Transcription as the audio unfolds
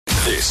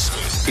This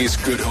is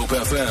Good Hope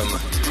FM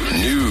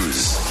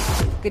News.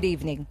 Good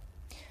evening.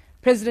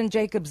 President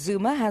Jacob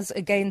Zuma has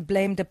again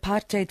blamed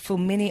apartheid for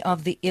many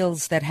of the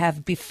ills that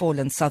have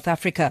befallen South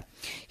Africa.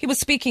 He was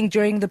speaking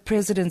during the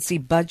presidency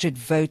budget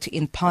vote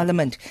in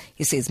Parliament.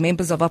 He says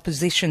members of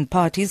opposition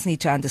parties need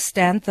to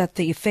understand that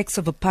the effects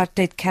of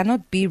apartheid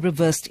cannot be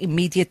reversed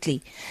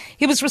immediately.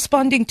 He was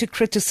responding to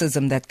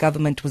criticism that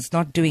government was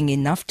not doing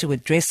enough to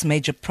address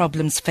major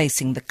problems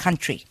facing the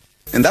country.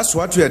 And that's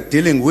what we are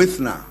dealing with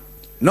now.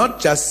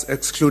 Not just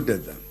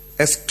excluded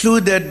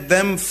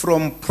them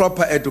from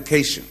proper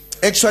education.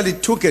 Actually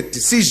took a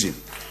decision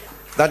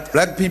that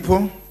black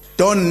people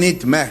don't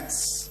need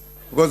maths,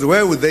 because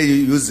where would they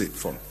use it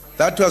for?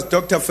 That was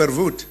Dr.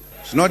 Verwoerd.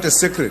 It's not a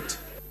secret.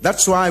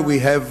 That's why we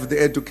have the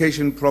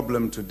education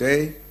problem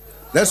today.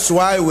 That's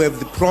why we have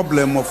the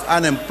problem of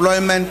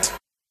unemployment.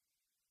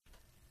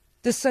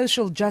 The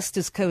Social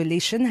Justice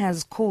Coalition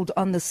has called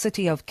on the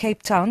city of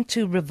Cape Town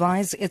to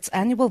revise its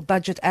annual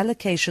budget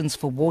allocations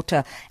for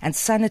water and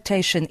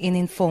sanitation in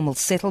informal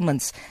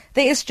settlements.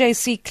 The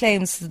SJC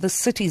claims the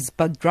city's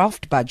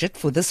draft budget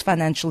for this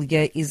financial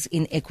year is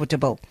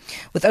inequitable,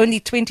 with only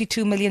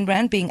 22 million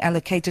rand being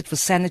allocated for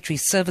sanitary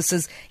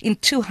services in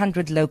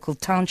 200 local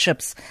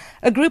townships.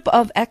 A group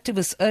of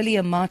activists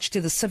earlier marched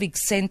to the Civic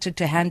Centre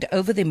to hand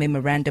over the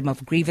memorandum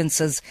of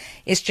grievances.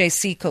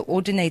 SJC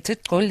coordinator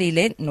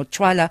Xolile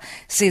Notshwala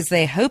says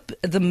they hope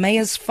the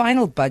mayor's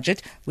final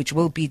budget, which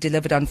will be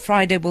delivered on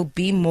Friday, will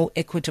be more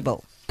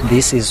equitable.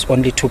 This is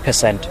only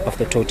 2% of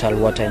the total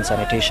water and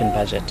sanitation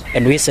budget.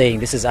 And we're saying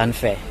this is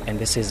unfair and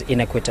this is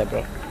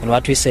inequitable. And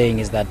what we're saying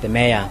is that the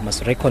mayor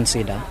must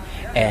reconsider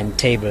and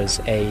tables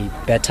a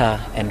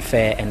better and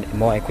fair and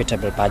more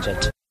equitable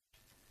budget.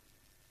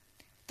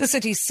 The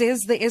city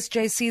says the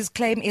SJC's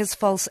claim is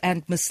false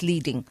and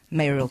misleading.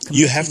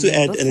 You have to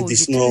add an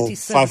additional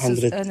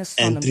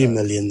 503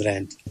 million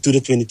rand to the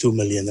 22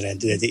 million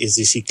rand that the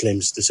SJC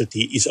claims the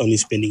city is only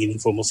spending in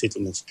informal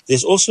settlements.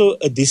 There's also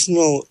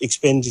additional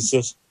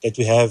expenditures that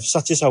we have,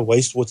 such as our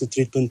wastewater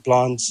treatment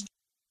plants.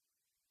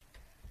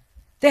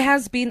 There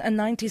has been a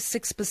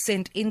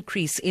 96%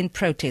 increase in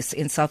protests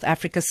in South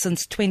Africa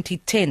since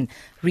 2010.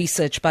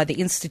 Research by the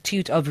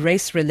Institute of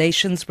Race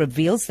Relations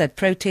reveals that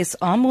protests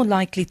are more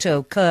likely to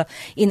occur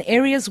in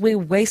areas where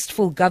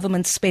wasteful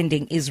government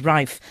spending is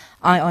rife.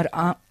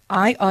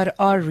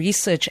 IRR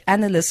research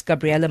analyst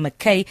Gabriella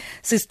McKay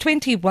says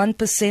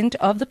 21%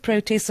 of the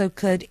protests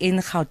occurred in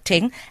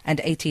Gauteng and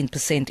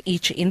 18%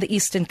 each in the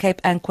Eastern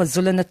Cape and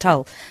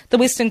KwaZulu-Natal. The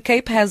Western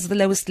Cape has the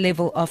lowest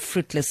level of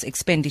fruitless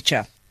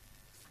expenditure.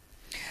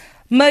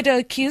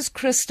 Murder-accused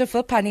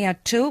Christopher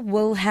Paniatu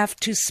will have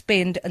to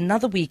spend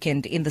another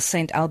weekend in the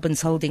St.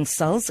 Albans holding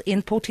cells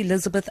in Port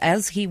Elizabeth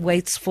as he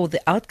waits for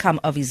the outcome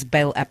of his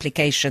bail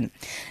application.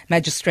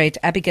 Magistrate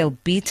Abigail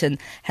Beaton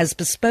has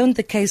postponed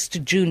the case to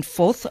June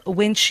 4th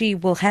when she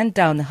will hand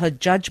down her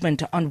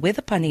judgment on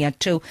whether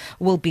Paniatu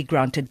will be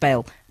granted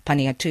bail.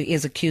 Paniatu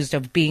is accused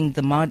of being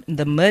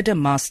the murder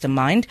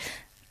mastermind.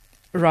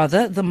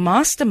 The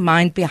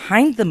mastermind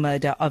behind the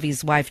murder of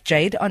his wife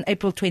Jade on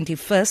April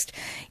 21st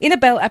in a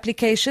bail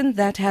application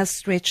that has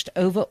stretched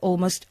over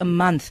almost a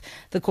month.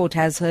 The court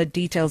has heard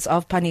details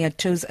of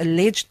Paniatu's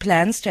alleged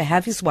plans to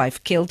have his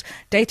wife killed,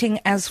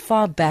 dating as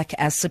far back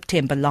as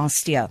September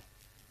last year.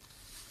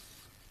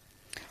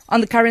 On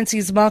the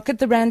currencies market,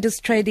 the rand is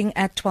trading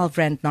at 12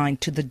 rand 9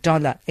 to the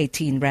dollar,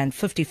 18 rand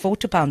 54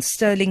 to pound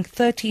sterling,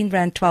 13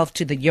 rand 12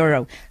 to the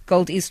euro.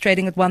 Gold is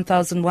trading at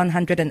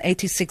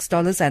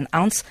 $1,186 an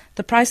ounce.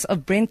 The price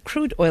of Brent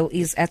crude oil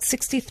is at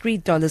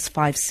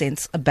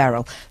 $63.05 a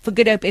barrel. For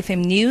Good Hope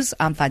FM News,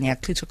 I'm Vanya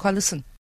Kluter-Collison.